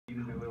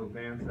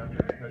fans after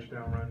the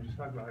touchdown run. Just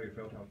talk about how you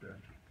felt out there.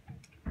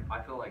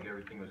 I felt like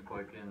everything was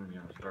clicking.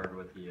 Started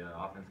with the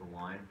offensive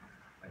line.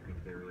 I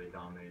think they really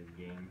dominated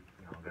the game.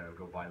 Got to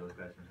go buy those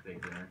guys some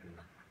steak dinner because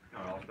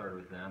it all started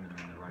with them, and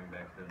then the running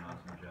backs did an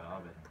awesome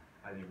job. And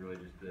I think really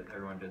just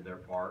everyone did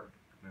their part.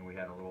 I mean, we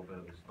had a little bit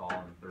of a stall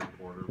in the third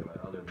quarter, but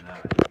other than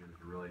that, I think it was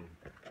a really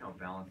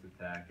balanced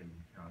attack, and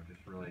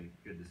just really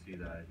good to see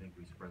that. I think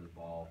we spread the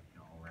ball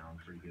around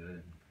pretty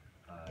good,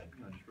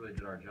 and just really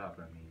did our job.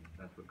 I mean,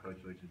 that's what Coach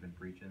Leach has been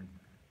preaching.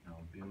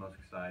 Be the most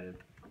excited,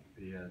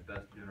 be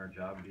best doing our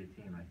job, and be a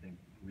team. I think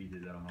we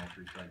did that on all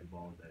three sides of the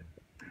ball today.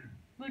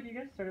 Look, you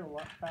guys started a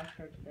lot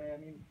faster today. I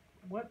mean,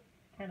 what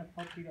kind of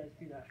helped you guys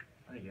do that?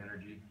 I think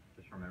energy,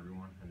 just from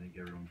everyone. I think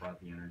everyone brought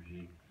the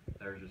energy.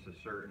 There was just a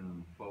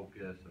certain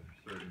focus, a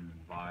certain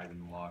vibe in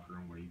the locker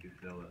room where you could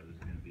feel that it was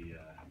going to be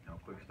a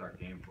quick start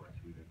game for us.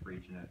 We've been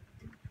preaching it.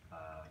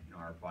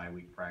 Our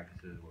bye-week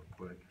practices were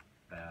quick,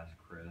 fast,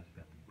 crisp,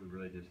 and we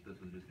really this was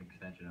just an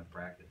extension of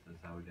practice. That's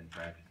how we've been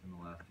practicing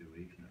the last 2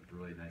 weeks, and it was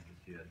really nice to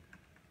see us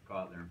go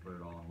out there and put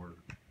it all in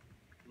work.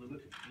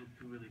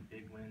 Two really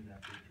big wins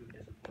after two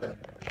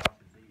disappointing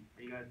losses.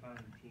 Are you guys found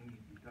the team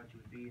you thought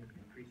you would be in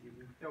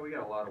preseason? Yeah, we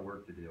got a lot of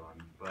work to do,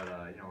 but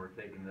we're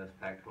taking this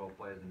Pac-12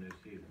 play as a new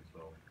season.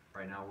 So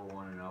right now we're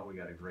 1-0. We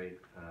got a great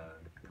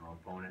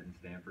opponent in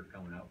Stanford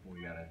coming up.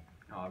 We got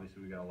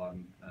obviously we got a lot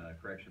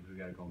of corrections we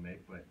got to go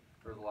make, but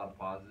there's a lot of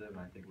positive, and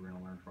I think we're going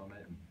to learn from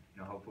it. And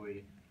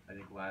hopefully, I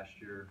think last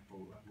year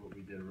what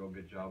we did a real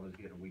good job was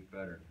getting a week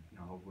better.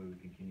 Hopefully we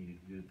continue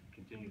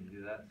to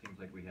do that. Seems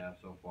like we have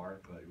so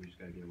far, but we just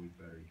got to get a week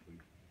better each week.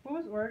 What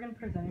was Oregon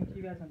presenting to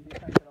you guys on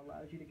defense that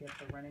allows you to get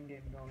the running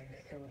game going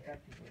so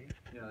effectively?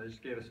 They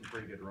just gave us some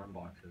pretty good run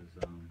boxes.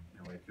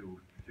 We had two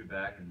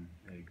back, and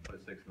they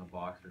put 6 in the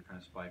box. They're kind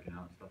of spiking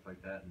out and stuff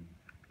like that. And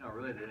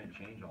really they didn't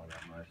change all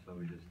that much. So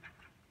we just,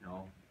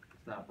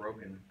 it's not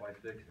broken, why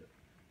fix it?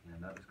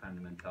 And that was kind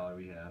of the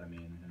mentality we had. I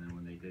mean, and then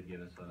when they did give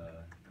us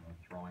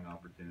throwing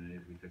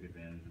opportunities, we took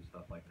advantage of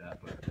stuff like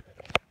that. But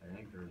I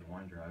think there was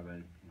one drive,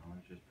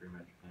 it's just pretty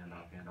much hand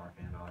off,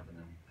 and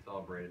then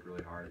celebrated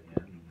really hard at the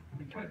end.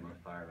 And probably the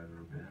most tired I've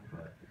ever been.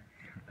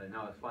 But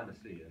no, it's fun to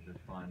see. It's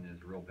just fun.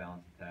 It's a real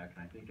balanced attack,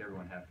 and I think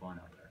everyone had fun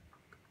out there.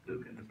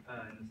 Luke, in the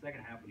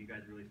second half, when you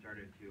guys really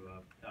started to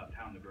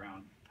pound the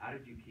ground, how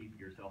did you keep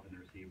yourself and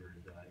the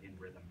receivers in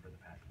rhythm for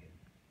the passing game?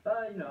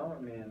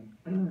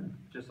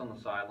 Just on the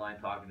sideline,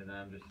 talking to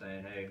them, just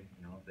saying, hey,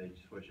 if they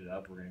switch it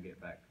up, we're going to get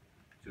back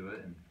to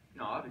it. And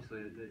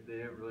obviously they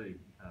didn't really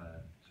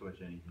switch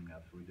anything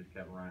up, so we just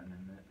kept running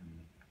in it.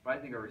 But I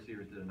think our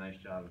receivers did a nice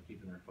job of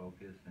keeping their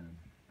focus. And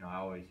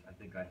I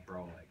think I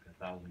throw like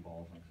 1,000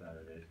 balls on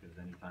Saturdays because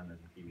anytime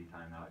there's a TV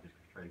timeout, just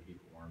try to keep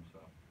it warm. So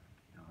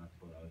that's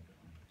what I was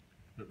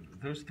doing.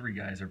 Those three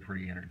guys are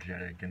pretty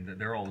energetic, and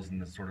they're always in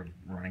this sort of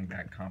running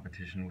back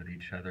competition with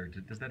each other.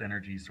 Does that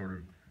energy sort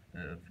of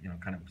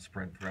kind of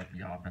spread throughout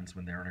the offense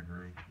when they're in a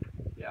groove?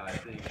 Yeah, I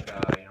think,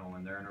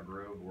 when they're in a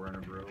groove, we're in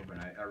a groove.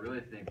 And I really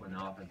think when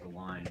the offensive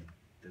line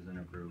is in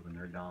a groove and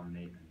they're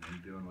dominating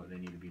and doing what they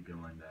need to be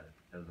doing, that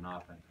as an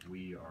offense,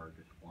 we are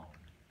just flowing.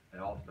 It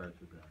all starts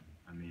with them.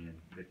 I mean,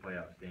 they play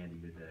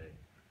outstanding today.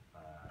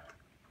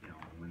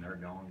 When they're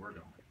going, we're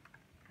going.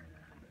 And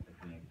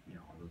I think,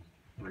 those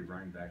 3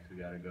 running backs we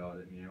got to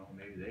go,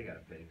 maybe they got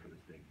to pay for the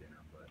steak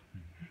dinner, but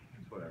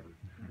it's whatever.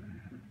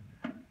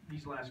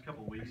 These last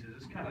couple of weeks,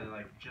 is this kind of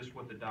like just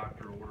what the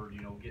doctor ordered,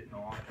 getting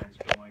the offense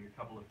going, a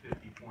couple of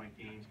 50-point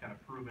games, kind of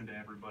proving to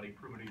everybody,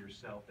 proving to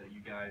yourself that you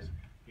guys,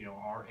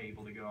 are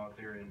able to go out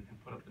there and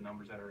put up the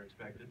numbers that are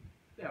expected?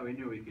 Yeah, we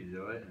knew we could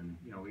do it, and,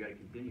 we got to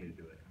continue to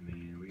do it. I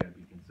mean, we got to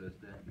be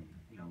consistent, and,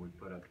 we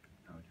put up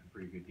 2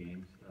 pretty good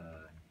games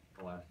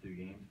the last 2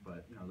 games,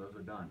 but, those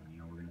are done.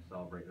 We're going to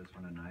celebrate this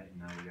one tonight,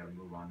 and now we got to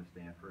move on to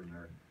Stanford, and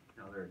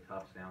they're a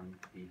tough, sound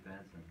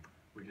defense, and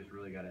we just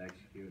really got to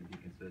execute and be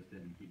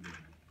consistent and keep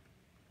doing it.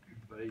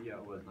 But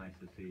yeah, it was nice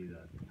to see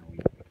that we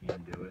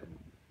can do it, and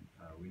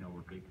we know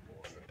we're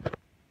capable of it.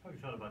 How have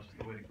you felt about just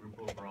the way the group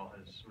overall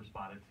has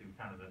responded to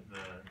kind of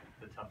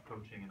the tough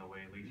coaching and the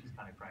way Leach has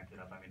kind of cranked it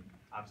up? I mean,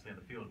 obviously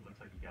on the field it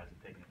looks like you guys have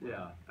taken it.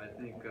 Yeah, I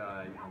think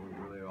we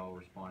really all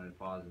responded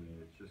positive.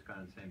 It's just kind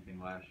of the same thing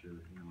last year.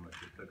 It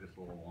just took us a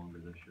little longer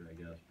this year, I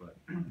guess. But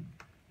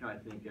I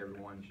think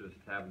everyone's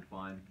just having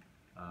fun,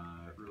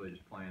 really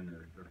just playing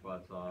their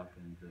butts off,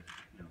 and just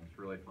it's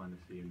really fun to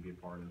see and be a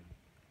part of.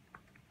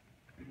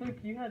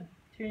 Luke, you had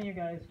 2 new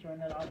guys join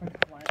that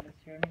offensive line this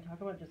year. I mean, talk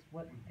about just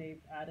what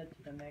they've added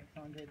to the mix.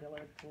 Andre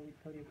Dillard,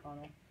 Cody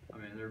O'Connell. I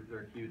mean,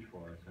 they're huge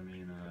for us. I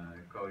mean,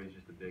 Cody's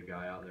just a big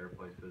guy out there,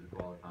 plays physical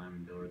all the time,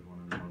 and Dillard's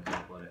one of the most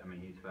athletic. I mean,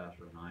 he's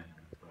faster than I am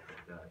and stuff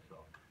like that.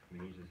 So, I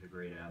mean, he's just a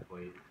great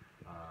athlete.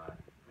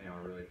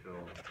 I really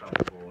feel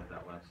comfortable with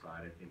that left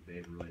side. I think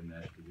they've really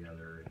meshed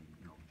together and,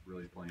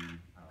 really playing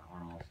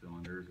on all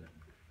cylinders. And,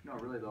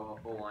 really the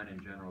whole line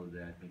in general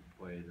today, I think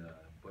played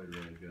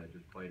really good.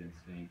 Just played in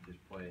sync.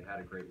 Had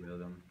a great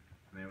rhythm.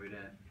 I mean,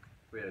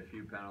 we had a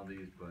few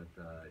penalties, but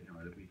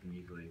we can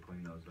easily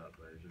clean those up.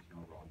 But it's just an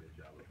overall good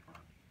job up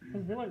front.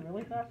 Is Dillard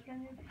really faster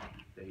than you?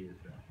 Yeah, he is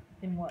fast.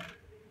 In what?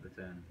 The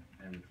 10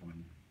 and the 20.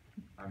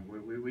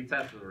 We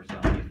tested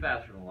ourselves. He's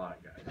faster than a lot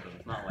of guys, so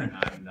it's not like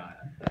I'm not,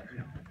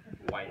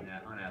 white and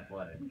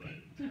unathletic.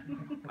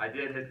 But I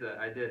did hit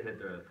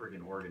the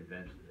freaking Oregon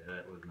bench today.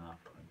 That was not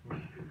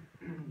fun.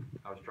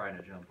 I was trying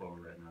to jump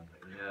over it, and I was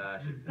like, yeah, I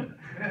should do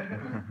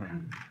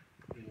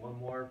that. One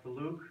more for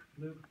Luke.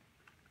 Luke,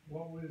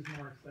 what was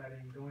more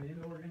exciting, going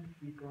into Oregon,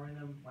 throwing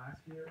them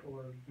last year,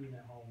 or being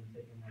at home and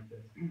taking them like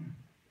this?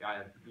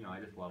 I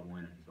just love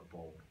winning. So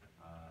Falk,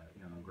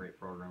 a great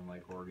program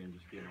like Oregon,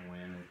 just getting a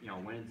win.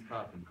 Winning's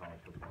tough in college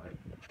football.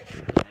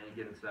 Any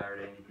given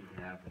Saturday, anything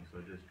can happen. So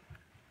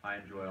I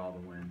enjoy all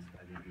the wins.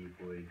 I think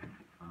equally.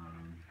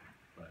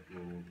 But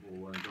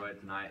we'll enjoy it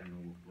tonight,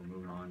 and we're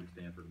moving on to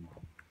Stanford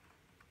tomorrow.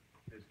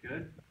 It's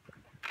good.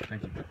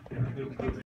 Thank you.